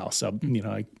Nashville as well. So,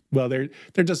 they're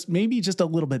just maybe just a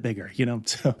little bit bigger,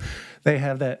 so they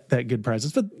have that good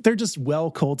presence, but they're just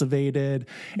well cultivated.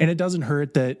 And it doesn't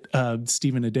hurt that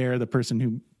Stephen Adair, the person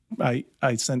who I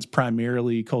sense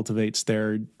primarily cultivates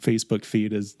their Facebook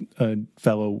feed, as a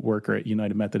fellow worker at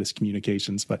United Methodist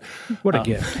Communications. But what a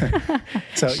gift.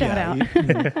 So Shout out.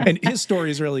 And his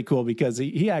story is really cool because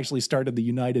he actually started the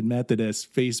United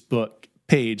Methodist Facebook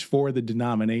page for the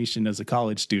denomination as a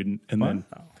college student, and then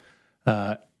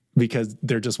because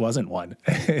there just wasn't one,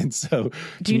 and so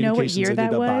do you know what year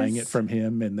that was? Buying it from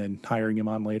him and then hiring him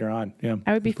on later on. Yeah,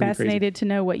 I would be fascinated to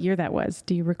know what year that was.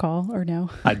 Do you recall or no?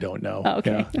 I don't know. Oh,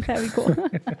 okay, that'd be cool.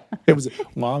 It was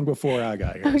long before I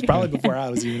got here. It was probably before I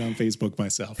was even on Facebook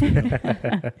myself.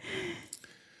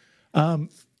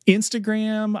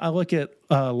 Instagram, I look at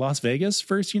Las Vegas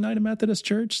First United Methodist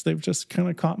Church. They've just kind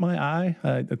of caught my eye.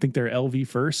 I think their LV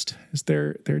First is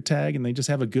their tag, and they just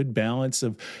have a good balance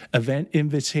of event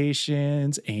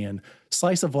invitations and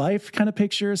slice of life kind of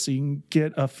pictures, so you can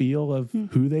get a feel of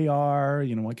who they are,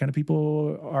 what kind of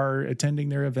people are attending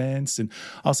their events. And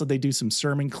also they do some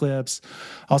sermon clips.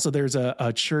 Also, there's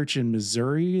a church in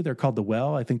Missouri. They're called The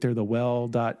Well. I think they're the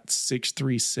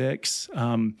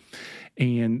Well.636.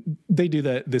 And they do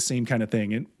the same kind of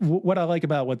thing. And what I like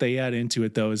about what they add into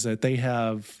it, though, is that they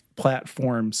have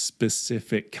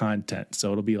platform-specific content.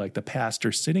 So it'll be like the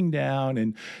pastor sitting down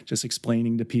and just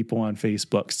explaining to people on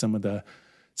Facebook some of the,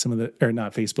 or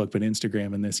not Facebook, but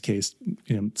Instagram in this case,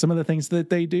 some of the things that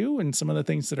they do and some of the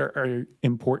things that are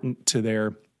important to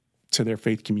their to their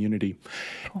faith community.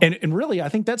 Cool. And really, I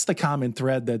think that's the common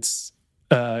thread that's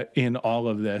in all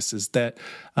of this, is that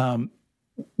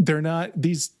they're not,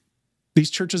 these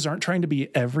churches aren't trying to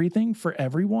be everything for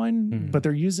everyone, but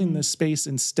they're using this space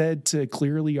instead to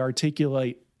clearly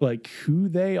articulate like who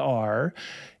they are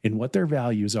and what their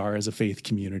values are as a faith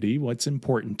community, what's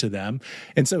important to them.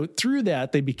 And so through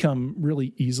that, they become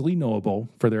really easily knowable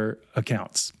for their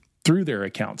accounts, through their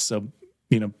accounts. So,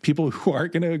 people who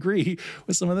aren't going to agree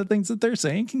with some of the things that they're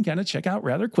saying can kind of check out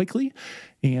rather quickly.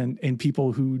 And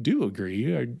people who do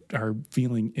agree are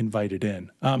feeling invited in.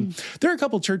 There are a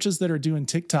couple churches that are doing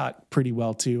TikTok pretty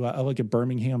well too. I look at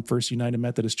Birmingham First United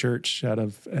Methodist Church out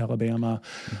of Alabama.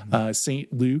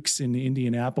 St. Luke's in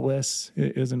Indianapolis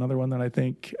is another one that I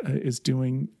think is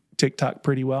doing TikTok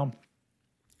pretty well.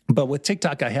 But with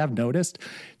TikTok, I have noticed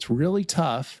it's really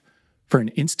tough for an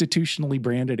institutionally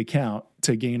branded account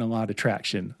to gain a lot of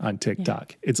traction on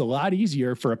TikTok. It's a lot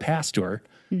easier for a pastor,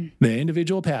 the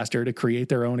individual pastor, to create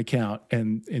their own account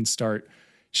and start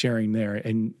sharing there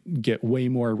and get way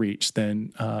more reach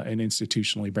than an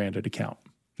institutionally branded account.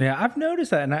 Yeah, I've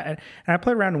noticed that, and I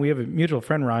play around, and we have a mutual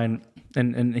friend, Ryan,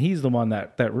 and he's the one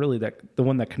that the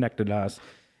one that connected us,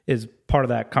 is part of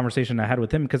that conversation I had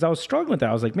with him, because I was struggling with that.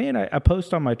 I was like, man, I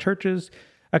post on my church's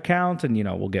account, and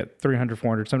we'll get 300,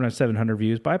 400, sometimes 700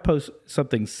 views, but I post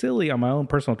something silly on my own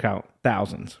personal account,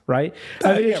 thousands, right?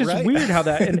 It's just weird how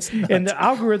that, and the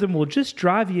algorithm will just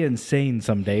drive you insane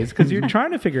some days, because you're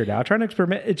trying to figure it out, trying to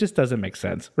experiment. It just doesn't make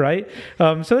sense, right?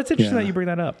 So that's interesting that you bring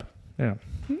that up. Yeah.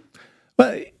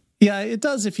 But yeah, it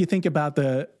does if you think about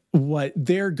what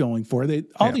they're going for.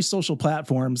 These social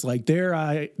platforms, like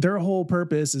their whole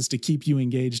purpose is to keep you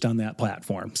engaged on that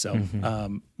platform. So,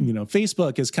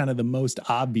 Facebook is kind of the most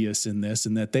obvious in this,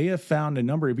 in that they have found a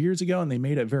number of years ago, and they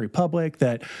made it very public,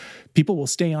 that people will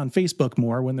stay on Facebook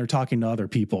more when they're talking to other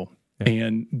people,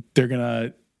 and they're going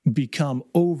to become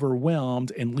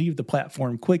overwhelmed and leave the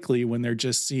platform quickly when they're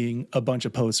just seeing a bunch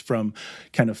of posts from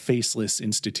kind of faceless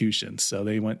institutions. So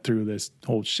they went through this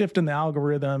whole shift in the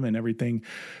algorithm, and everything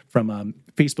from a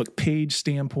Facebook page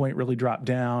standpoint really dropped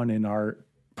down, and our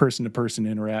person-to-person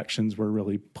interactions were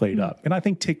really played up. And I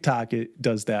think TikTok, it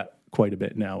does that quite a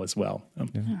bit now as well.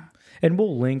 And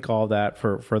we'll link all that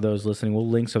for those listening. We'll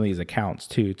link some of these accounts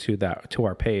to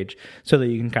our page, so that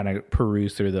you can kind of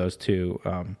peruse through those too.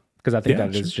 Because I think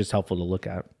that is just helpful to look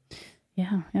at.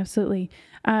 Yeah, absolutely.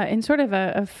 And sort of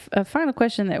a final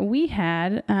question that we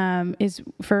had is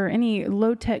for any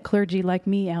low-tech clergy like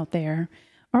me out there,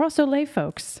 or also lay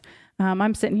folks.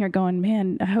 I'm sitting here going,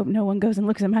 man, I hope no one goes and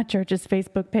looks at my church's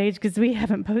Facebook page, because we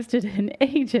haven't posted in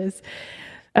ages,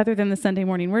 other than the Sunday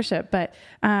morning worship. But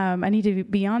I need to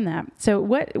be on that. So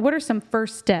what are some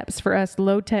first steps for us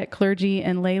low-tech clergy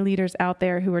and lay leaders out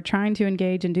there who are trying to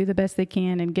engage and do the best they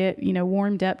can and get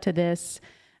warmed up to this?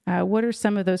 What are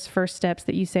some of those first steps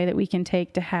that you say that we can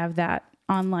take to have that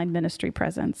online ministry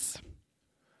presence?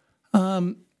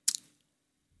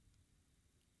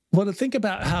 Well, to think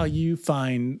about how you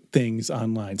find things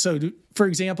online. So, for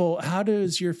example, how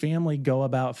does your family go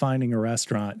about finding a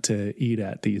restaurant to eat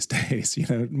at these days?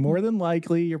 More than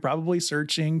likely, you're probably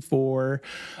searching for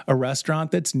a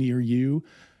restaurant that's near you,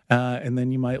 and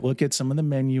then you might look at some of the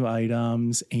menu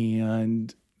items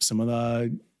and some of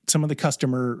the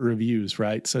customer reviews,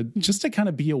 right? So, just to kind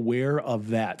of be aware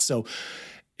of that. So,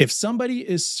 if somebody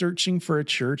is searching for a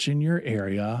church in your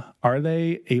area, are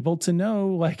they able to know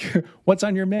like what's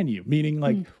on your menu?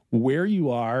 Meaning where you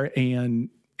are and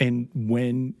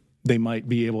when they might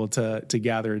be able to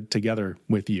gather together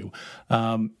with you,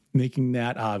 making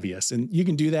that obvious. And you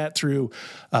can do that through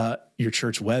your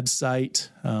church website.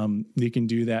 You can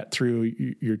do that through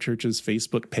your church's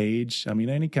Facebook page. I mean,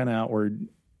 any kind of outward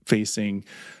facing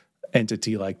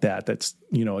entity like that's,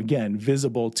 again,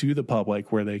 visible to the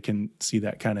public, where they can see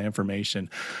that kind of information.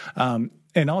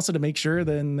 And also to make sure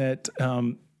then that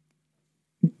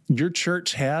your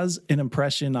church has an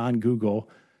impression on Google.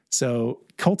 So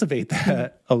cultivate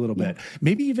that a little bit.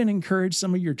 Maybe even encourage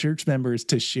some of your church members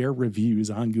to share reviews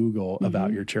on Google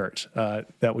about your church.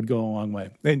 That would go a long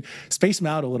way. And space them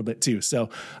out a little bit too. So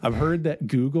I've heard that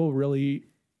Google really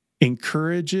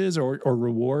encourages or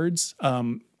rewards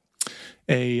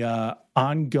a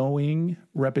ongoing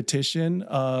repetition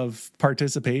of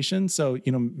participation. So,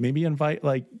 maybe invite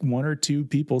like one or two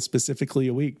people specifically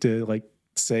a week to like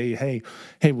say, hey,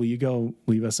 will you go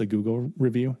leave us a Google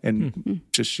review and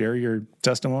just share your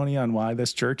testimony on why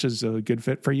this church is a good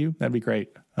fit for you? That'd be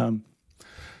great.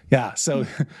 So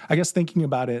I guess thinking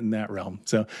about it in that realm.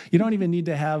 So you don't even need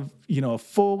to have, a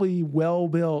fully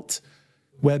well-built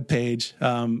web page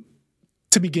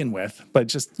to begin with, but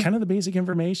just kind of the basic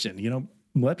information,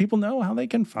 let people know how they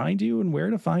can find you and where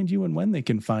to find you and when they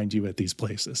can find you at these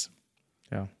places.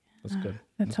 Yeah, that's good.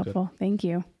 That's helpful. Good. Thank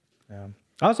you. Yeah.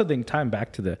 I also think tying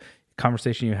back to the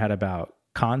conversation you had about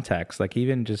context, like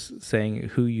even just saying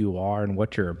who you are and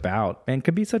what you're about, man,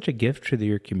 could be such a gift to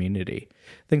your community.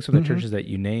 I think some of the churches that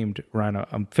you named, Ryan,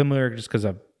 I'm familiar just because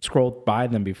I've scrolled by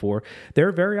them before.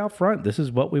 They're very out front. This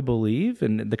is what we believe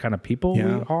and the kind of people we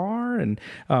are and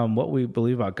what we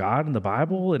believe about God and the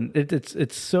Bible. And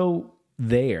it's so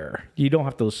there. You don't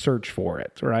have to search for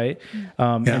it, right?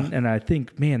 And I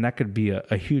think, man, that could be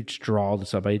a huge draw to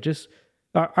somebody. Just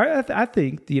I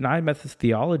think the United Methodist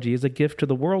theology is a gift to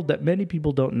the world that many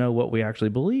people don't know what we actually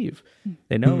believe.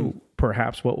 They know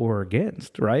perhaps what we're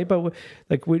against, right? But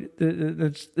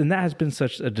and that has been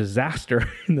such a disaster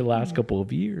in the last couple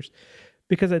of years,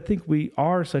 because I think we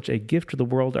are such a gift to the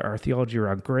world. Our theology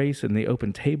around grace and the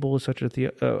open table is such a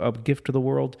gift to the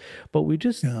world, but we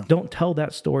just don't tell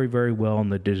that story very well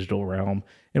in the digital realm.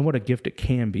 And what a gift it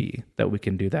can be that we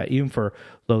can do that, even for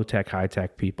low tech, high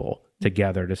tech people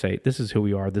together to say, this is who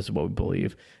we are, this is what we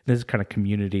believe. This is kind of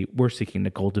community we're seeking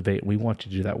to cultivate, and we want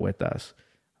you to do that with us.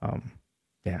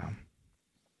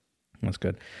 That's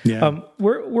good. Yeah.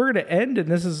 We're going to end, and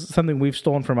this is something we've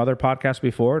stolen from other podcasts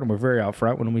before, and we're very out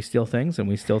front when we steal things, and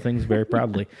we steal things very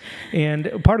proudly.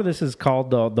 And part of this is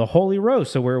called the Holy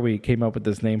Roast. So where we came up with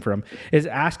this name from is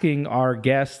asking our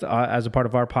guests, as a part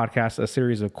of our podcast, a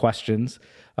series of questions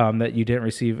that you didn't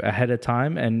receive ahead of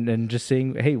time, and just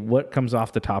seeing, hey, what comes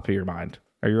off the top of your mind.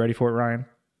 Are you ready for it, Ryan?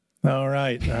 All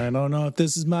right. I don't know if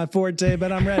this is my forte,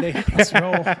 but I'm ready. Let's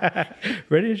roll.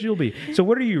 Ready as you'll be. So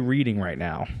what are you reading right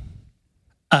now?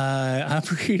 I'm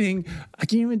reading, I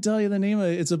can't even tell you the name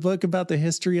of it. It's a book about the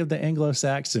history of the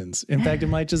Anglo-Saxons. In fact, it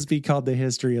might just be called The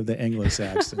History of the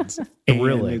Anglo-Saxons.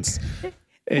 Really?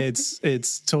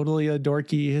 It's totally a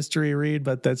dorky history read,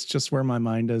 but that's just where my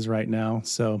mind is right now.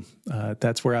 So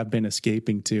that's where I've been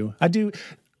escaping to.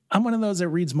 I'm one of those that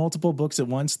reads multiple books at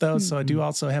once, though. So I do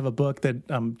also have a book that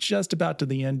I'm just about to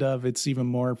the end of. It's even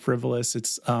more frivolous.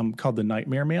 It's called The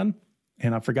Nightmare Man,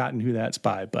 and I've forgotten who that's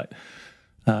by, but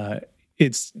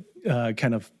it's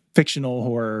kind of fictional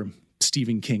horror,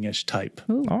 Stephen King-ish type.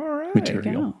 Ooh, all right.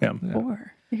 Material. There you go.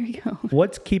 There you go.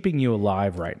 What's keeping you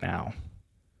alive right now?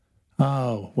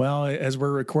 Oh, well, as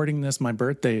we're recording this, my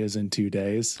birthday is in 2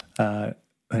 days.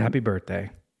 Happy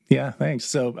birthday. Yeah, thanks.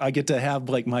 So I get to have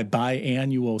like my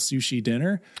biannual sushi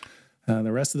dinner.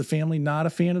 The rest of the family, not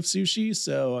a fan of sushi,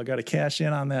 so I got to cash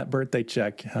in on that birthday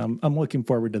check. I'm looking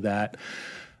forward to that.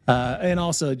 And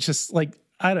also just like,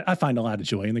 I find a lot of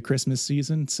joy in the Christmas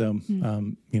season. So,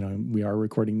 we are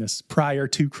recording this prior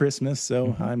to Christmas,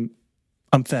 so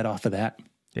I'm fed off of that.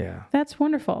 Yeah. That's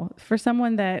wonderful. For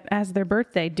someone that has their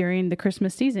birthday during the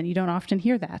Christmas season, you don't often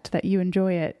hear that you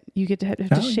enjoy it. You get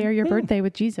to share your birthday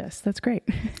with Jesus. That's great.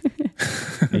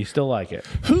 You still like it.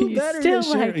 Who You better still to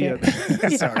share like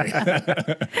it. Sorry.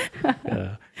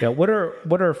 Yeah.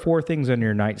 What are 4 things on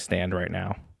your nightstand right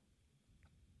now?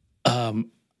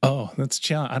 Oh, that's a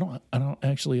challenge. I don't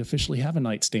actually officially have a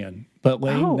nightstand, but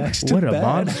laying next to what bed. A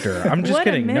monster! I'm just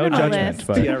kidding. No judgment.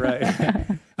 But yeah, right.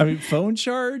 I mean, phone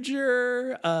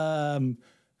charger. I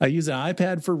use an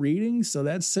iPad for reading, so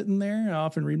that's sitting there. I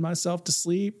often read myself to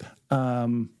sleep.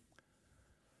 And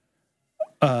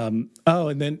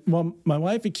then, my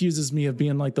wife accuses me of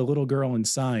being like the little girl in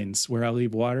Signs, where I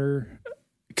leave water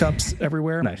cups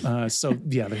everywhere. Nice. So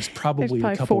yeah, there's probably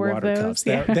a couple 4 water cups.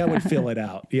 That would fill it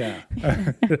out. Yeah.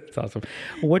 That's awesome.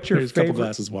 What's your There's favorite? A couple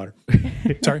glasses of water.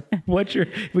 Sorry.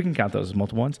 We can count those as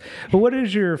multiple ones. But what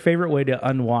is your favorite way to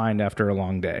unwind after a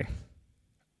long day?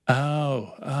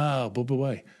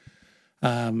 Boy.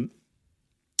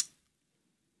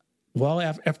 Well,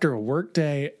 after a work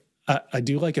day, I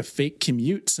do like a fake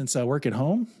commute since I work at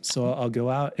home. So I'll go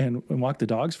out and walk the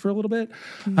dogs for a little bit.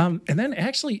 And then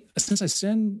actually, since I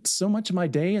spend so much of my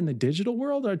day in the digital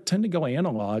world, I tend to go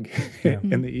analog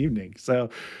in the evening. So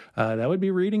that would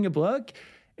be reading a book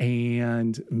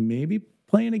and maybe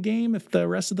playing a game if the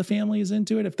rest of the family is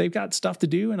into it. If they've got stuff to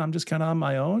do and I'm just kind of on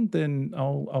my own, then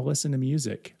I'll listen to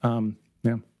music.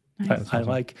 Nice. I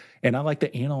like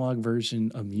the analog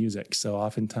version of music. So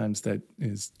oftentimes that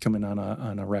is coming on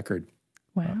a record.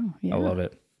 Wow. Yeah.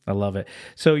 I love it.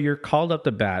 So you're called up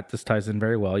to bat. This ties in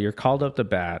very well. You're called up to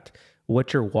bat.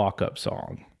 What's your walk-up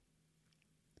song?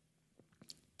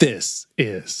 This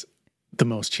is the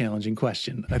most challenging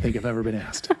question I think I've ever been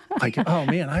asked. Like, oh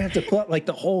man, I have to put like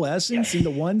the whole essence into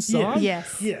one song?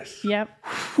 Yes. Yep.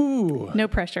 Whew. No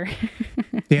pressure.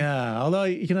 Yeah. Although,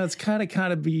 it's kind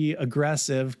of be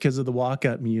aggressive because of the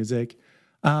walk-up music.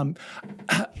 I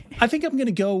think I'm going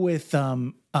to go with,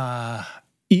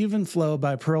 Even Flow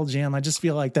by Pearl Jam. I just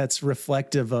feel like that's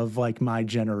reflective of like my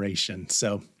generation.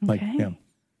 So like, Okay. yeah.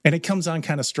 And it comes on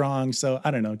kind of strong. So I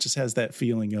don't know, it just has that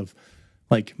feeling of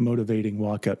like motivating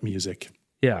walk up music.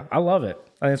 Yeah, I love it.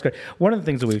 I think it's great. One of the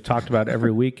things that we've talked about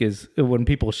every week is when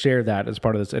people share that as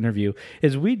part of this interview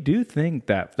is we do think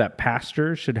that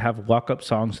pastors should have walk-up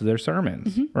songs to their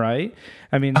sermons, right?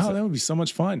 I mean, Oh, that would be so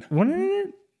much fun. wouldn't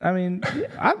it? I mean,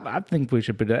 I think we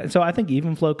should put that. So I think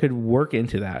Even Flow could work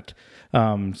into that.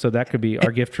 So that could be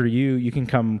our gift for you. You can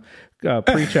come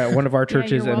preach at one of our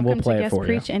churches you're and we'll welcome play to it guest for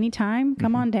preach you. anytime.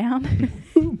 Come on down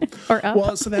or up.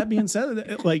 Well, so that being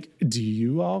said, like, do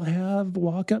you all have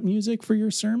walk up music for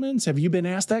your sermons? Have you been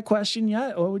asked that question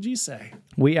yet? What would you say?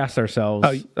 We asked ourselves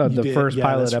You the did? first Yeah,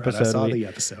 pilot that's right. episode. I saw the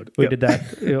episode. We Yep. did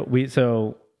that.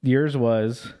 So yours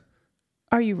was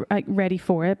Are you ready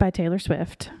for it by Taylor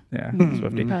Swift?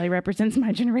 Swiftie. Probably represents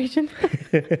my generation.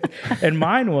 And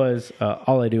mine was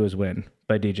All I Do Is Win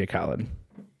by DJ Khaled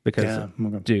because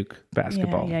of Duke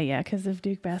basketball. Yeah, because of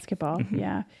Duke basketball.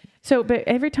 Yeah. So, but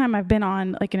every time I've been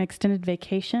on like an extended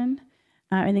vacation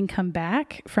and then come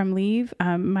back from leave,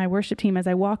 my worship team, as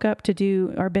I walk up to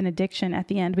do our benediction at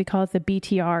the end, we call it the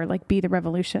BTR, like be the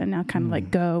revolution. Now kind of like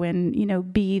go and,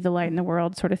 be the light in the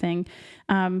world sort of thing.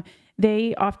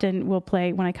 They often will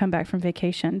play when I come back from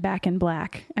vacation, Back in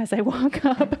Black, as I walk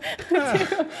up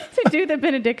to do the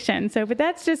benediction. So, but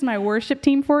that's just my worship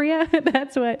team for you.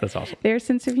 That's awesome. Their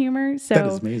sense of humor. So That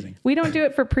is amazing. We don't do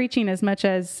it for preaching as much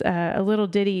as a little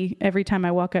ditty every time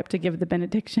I walk up to give the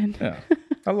benediction. Yeah.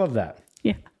 I love that.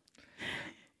 Yeah.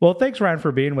 Well, thanks, Ryan,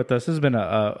 for being with us. This has been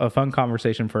a fun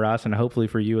conversation for us and hopefully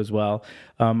for you as well.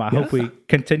 I hope we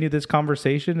continue this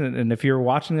conversation. And if you're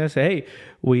watching this, hey,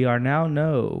 we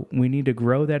need to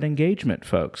grow that engagement,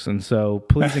 folks. And so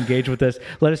please engage with us.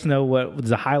 Let us know what was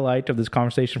the highlight of this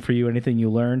conversation for you, anything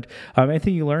you learned.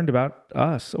 Anything you learned about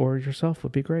us or yourself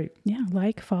would be great. Yeah.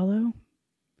 Like, follow.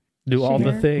 Do all the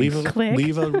Share. things. Click.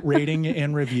 Leave a rating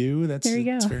and review. That's There you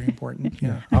go. It's very important.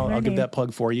 Yeah, I'll give that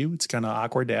plug for you. It's kind of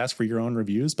awkward to ask for your own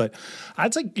reviews, but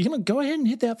I'd say go ahead and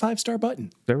hit that 5-star button.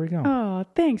 There we go. Oh,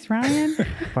 thanks, Ryan.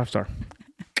 5-star.